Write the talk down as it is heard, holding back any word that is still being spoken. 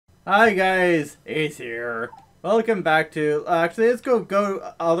Hi guys, Ace here. Welcome back to. Actually, let's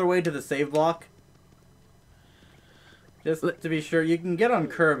go all the way to the save block. Just to be sure, you can get on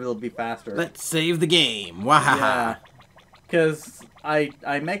curb; it'll be faster. Let's save the game. Wahaha. Yeah, because I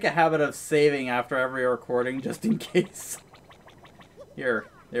make a habit of saving after every recording just in case. Here,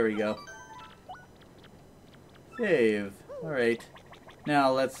 there we go. Save. All right.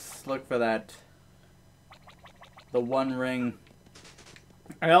 Now let's look for that. The one ring.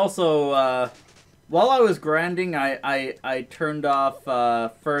 I also, while I was grinding, I turned off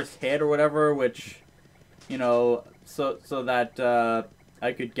first hit or whatever, which, you know, so that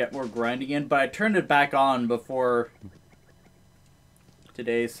I could get more grinding in. But I turned it back on before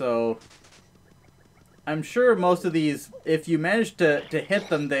today, so I'm sure most of these, if you manage to hit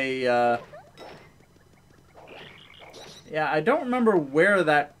them, they, yeah, I don't remember where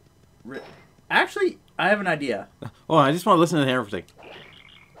that... Actually, I have an idea. Oh, I just want to listen to everything.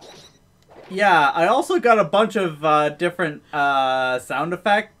 Yeah, I also got a bunch of different sound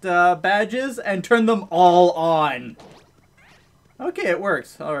effect badges and turned them all on. Okay, it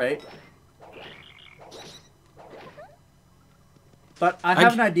works. All right. But I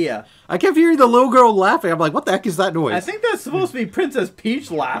have an idea. I kept hearing the little girl laughing. I'm like, what the heck is that noise? I think that's supposed to be Princess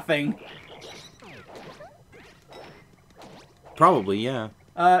Peach laughing. Probably, yeah.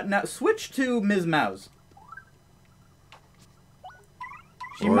 Now, switch to Ms. Mouse.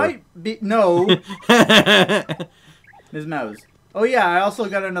 She might be... No. Ms. Mouse. Oh, yeah, I also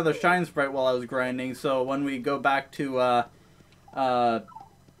got another Shine Sprite while I was grinding, so when we go back to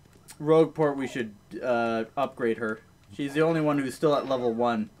Rogueport, we should upgrade her. She's the only one who's still at level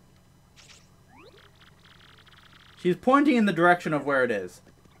 1. She's pointing in the direction of where it is.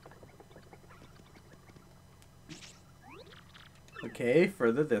 Okay,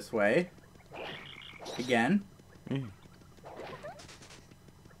 further this way. Again.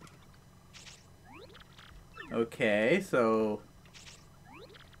 Okay, so...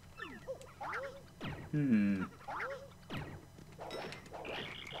 It's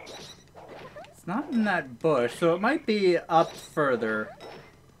not in that bush, so it might be up further.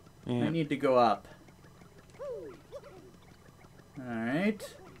 Yeah. I need to go up.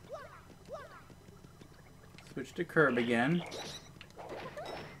 Alright. Switch to curb again.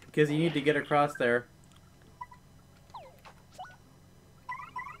 Because you need to get across there.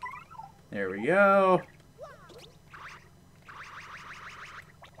 There we go.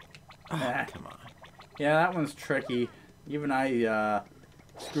 Oh, come on. Yeah, that one's tricky. Even I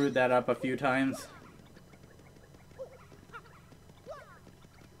screwed that up a few times.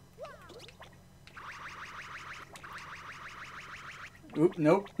 Oop,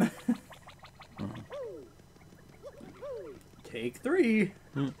 nope. Take 3.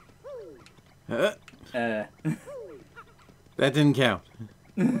 That didn't count.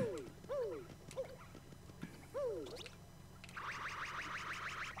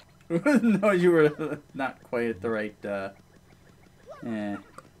 No, you were not quite at the right,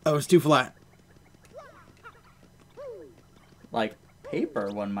 Oh, it's too flat. like paper,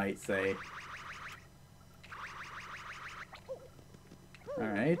 one might say.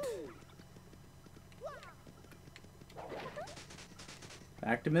 Alright.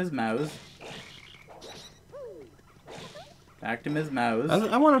 Back to Ms. Mouse. Back to Ms. Mouse.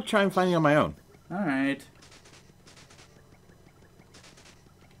 I want to try and find it on my own. Alright.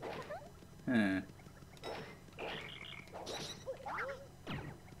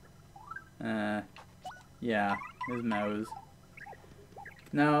 Yeah, Ms. Mouse.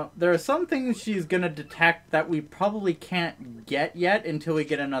 Now, there are some things she's gonna detect that we probably can't get yet until we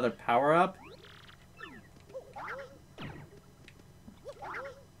get another power-up.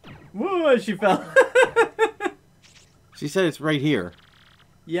 Whoa, she fell. She said it's right here.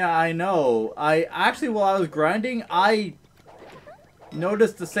 Yeah, I know. I actually, while I was grinding, I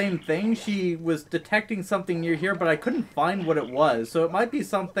noticed the same thing. She was detecting something near here, but I couldn't find what it was. So it might be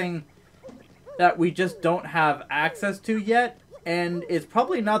something that we just don't have access to yet. And it's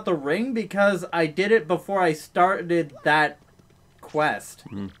probably not the ring because I did it before I started that quest.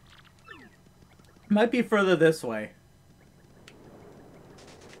 Might be further this way.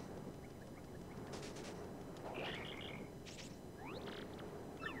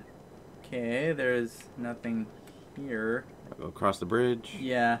 Okay, there's nothing here. I'll go across the bridge.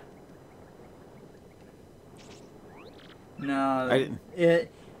 Yeah. No, I didn't.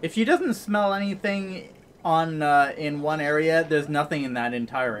 If she doesn't smell anything on in one area, there's nothing in that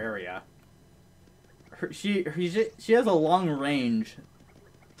entire area. She has a long range.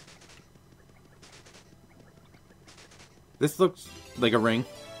 This looks like a ring.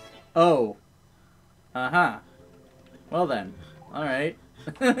 Oh. Uh-huh. Well then. Alright.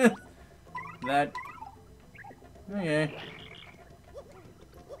 That... Okay.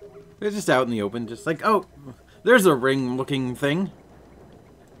 They're just out in the open, just like, oh, there's a ring-looking thing.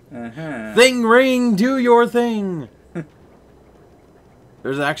 Uh-huh. Thing ring, do your thing.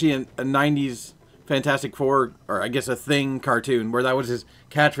 There's actually a 90s Fantastic Four, or I guess a Thing cartoon, where that was his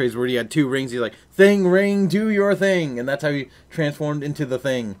catchphrase, where he had 2 rings. He's like, Thing ring, do your thing. And that's how he transformed into the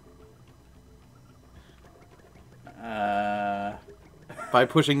Thing. By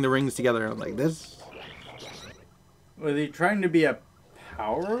pushing the rings together. I'm like, this... Was he trying to be a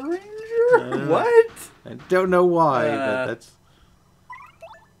Power Ranger? What? I don't know why, but that's...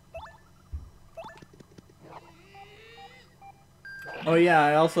 Oh yeah,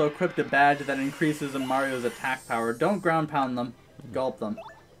 I also equipped a badge that increases Mario's attack power. Don't ground pound them. Gulp them.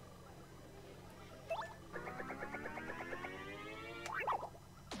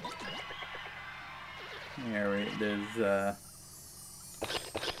 There's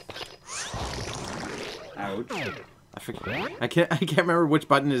ouch. I forget. I can't remember which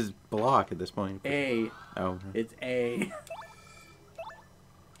button is block at this point. A. Oh. It's A.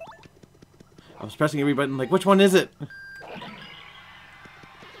 I was pressing every button like, which one is it?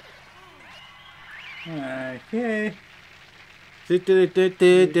 Okay. Now,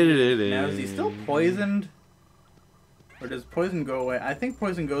 Now, is he still poisoned? Or does poison go away? I think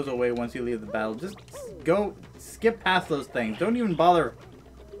poison goes away once you leave the battle. Just go, skip past those things. Don't even bother.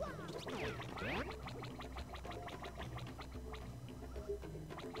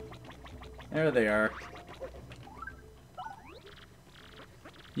 There they are.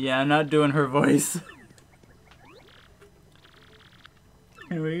 Yeah, I'm not doing her voice.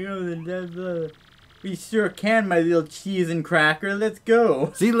 Here we go. We sure can, my little cheese and cracker. Let's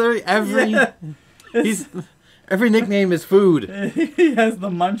go. See, Larry, every Yeah. every nickname is food. He has the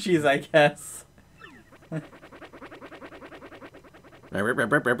munchies, I guess.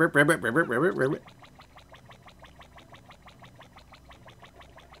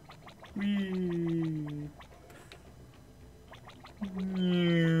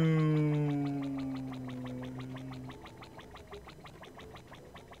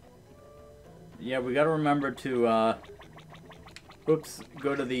 Yeah, we gotta remember to, oops,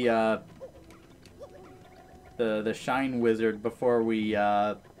 go to the Shine Wizard before we,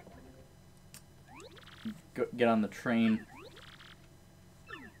 get on the train.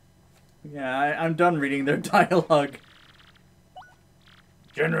 Yeah, I'm done reading their dialogue.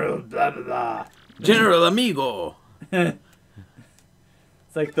 General blah blah blah. General Amigo. It's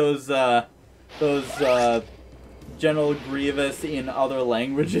like those General Grievous in other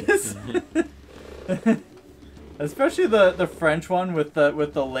languages. Especially the French one with the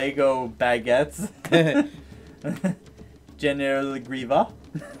Lego baguettes. General Grievous.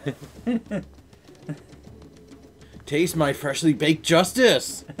 Taste my freshly baked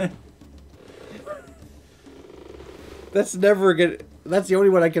justice. That's never good. That's the only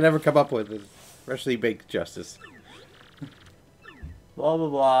one I can ever come up with is freshly baked justice. Blah blah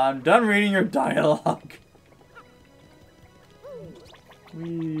blah. I'm done reading your dialogue.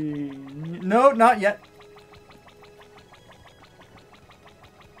 No, not yet.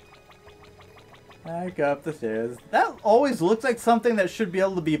 Back up the stairs. That always looks like something that should be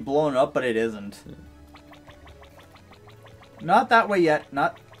able to be blown up, but it isn't. Not that way yet.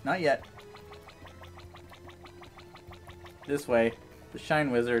 Not yet. This way. The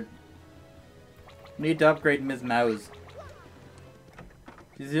Shine Wizard. Need to upgrade Ms. Mouse.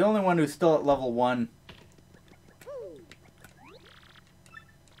 She's the only one who's still at level 1.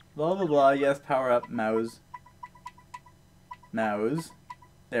 Blah blah blah, yes, power up, Mouse. Mouse.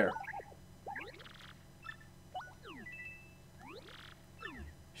 There.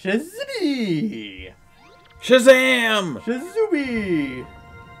 Shazooby! Shazam! Shazooby!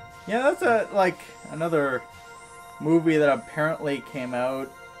 Yeah, that's another movie that apparently came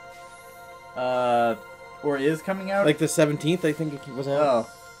out, or is coming out. Like the 17th, I think it was out.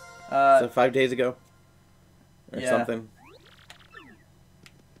 Oh. So 5 days ago. Or yeah. something.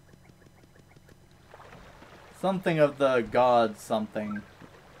 Something of the gods something.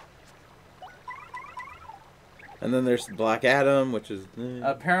 And then there's Black Adam, which is...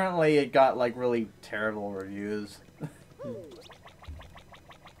 Apparently it got, like, really terrible reviews.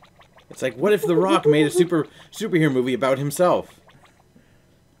 It's like, what if The Rock made a superhero movie about himself?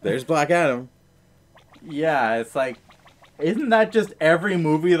 There's Black Adam. Yeah, it's like, isn't that just every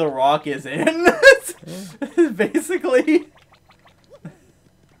movie The Rock is in? Basically.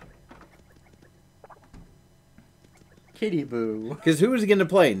 Kitty Boo. Because who is he going to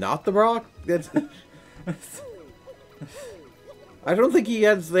play? Not The Rock? That's... I don't think he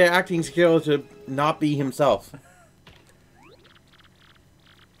has the acting skill to not be himself.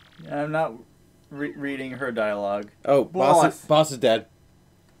 I'm not reading her dialogue. Oh, boss is dead.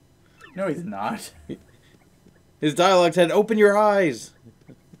 No, he's not. His dialogue said, "Open your eyes."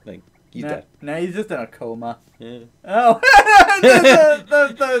 Like he's dead. No, he's just in a coma. Yeah. Oh, I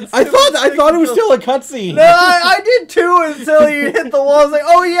thought it was still a cutscene. No, I did too until you hit the wall. I was like,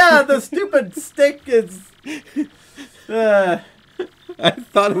 oh yeah, the stupid stick is. I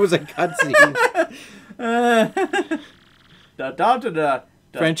thought it was a cutscene.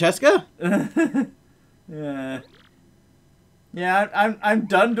 Francesca? Yeah, I'm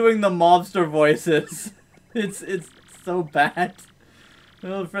done doing the mobster voices. It's so bad.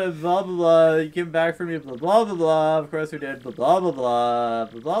 Well, friend, blah blah blah. You came back for me, blah blah blah blah. Of course we did, blah blah blah blah,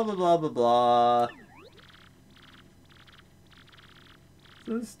 blah blah blah blah blah.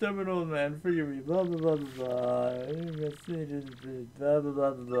 So stubborn old man, forgive me, blah blah blah blah blah. Blah blah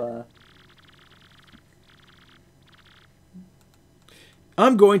blah blah blah.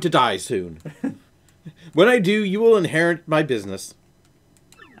 I'm going to die soon. When I do, you will inherit my business.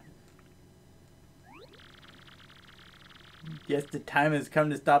 Guess the time has come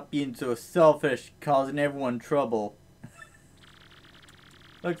to stop being so selfish, causing everyone trouble.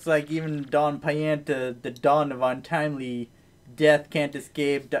 Looks like even Don Pianta, the dawn of untimely death, can't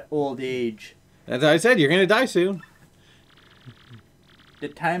escape old age. As I said, you're going to die soon. The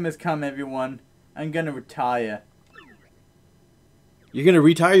time has come, everyone. I'm gonna retire. You're going to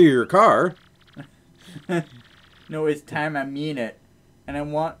retire your car? No, it's time, I mean it. And I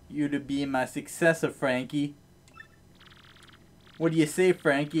want you to be my successor, Frankie. What do you say,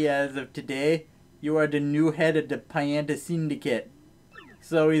 Frankie? As of today, you are the new head of the Pianta Syndicate.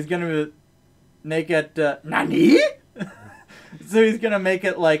 So he's gonna make it, NANI? So he's gonna make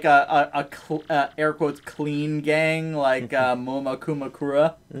it like a air quotes clean gang, like Moma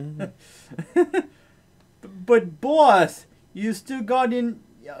Kumakura. But boss, you still got in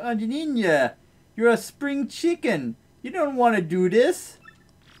ya. You're a spring chicken. You don't want to do this.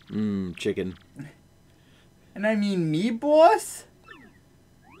 Chicken. And I mean me, boss?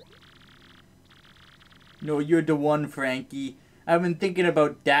 No, you're the one, Frankie. I've been thinking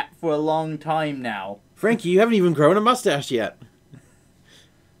about that for a long time now. Frankie, you haven't even grown a mustache yet.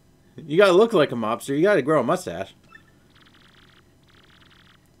 You gotta look like a mobster. You gotta grow a mustache.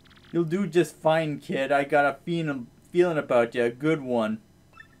 You'll do just fine, kid. I got a feeling about you, a good one.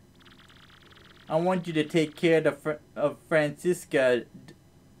 I want you to take care of Francisca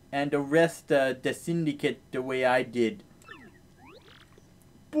and arrest the syndicate the way I did.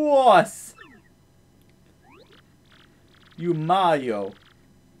 Boss! You Mario.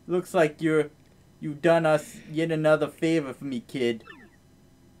 Looks like you've done us yet another favor for me, kid.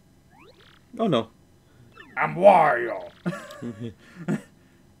 Oh no. I'm Wario.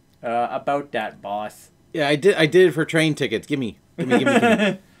 About that, boss. Yeah, I did it for train tickets. Gimme.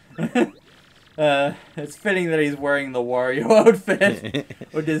 It's fitting that he's wearing the Wario outfit.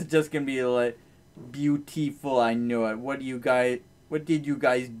 Which is just gonna be like beautiful, I know it. What did you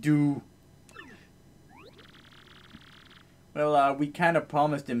guys do? Well, we kinda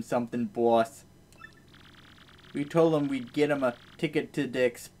promised him something, boss. We told him we'd get him a ticket to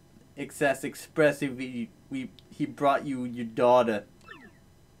the Excess Express if he brought you your daughter.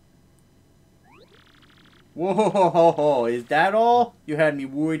 Whoa, ho, ho, ho. Is that all? You had me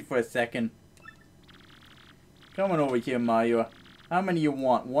worried for a second. Come on over here, Mario. How many you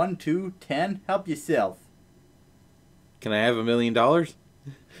want? 1, 2, 10? Help yourself. Can I have $1 million?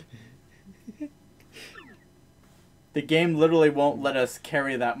 The game literally won't let us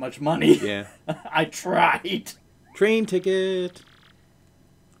carry that much money. Yeah. I tried. Train ticket.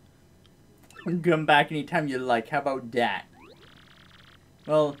 Come back anytime you like. How about that?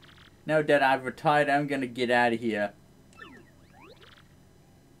 Well, now that I've retired, I'm gonna get out of here.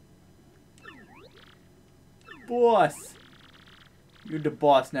 Boss! You're the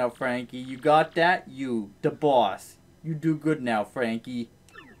boss now, Frankie. You got that? You, the boss. You do good now, Frankie.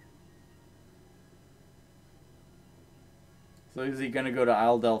 So is he gonna go to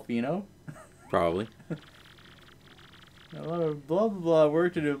Isle Delfino? Probably. A lot of blah blah blah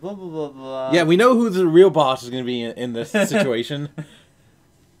work to do, blah blah blah blah. Yeah, we know who the real boss is going to be in this situation.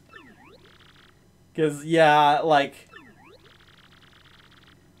 Because, yeah, like...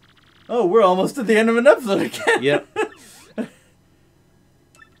 Oh, we're almost at the end of an episode again. Yep.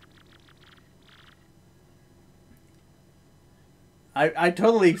 I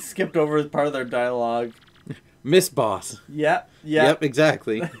totally skipped over part of their dialogue. Miss Boss. Yep. Yep,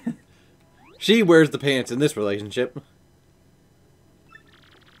 exactly. She wears the pants in this relationship.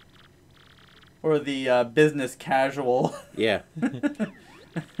 Or the business casual. Yeah.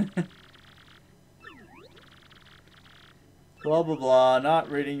 Blah, blah, blah.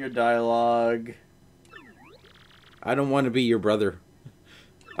 Not reading your dialogue. I don't want to be your brother.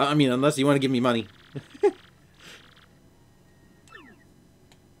 I mean, unless you want to give me money.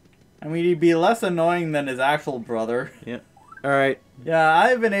 I mean, he'd be less annoying than his actual brother. Yeah. All right. Yeah,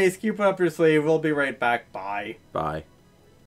 I've been Ace. Keep it up your sleeve. We'll be right back. Bye. Bye.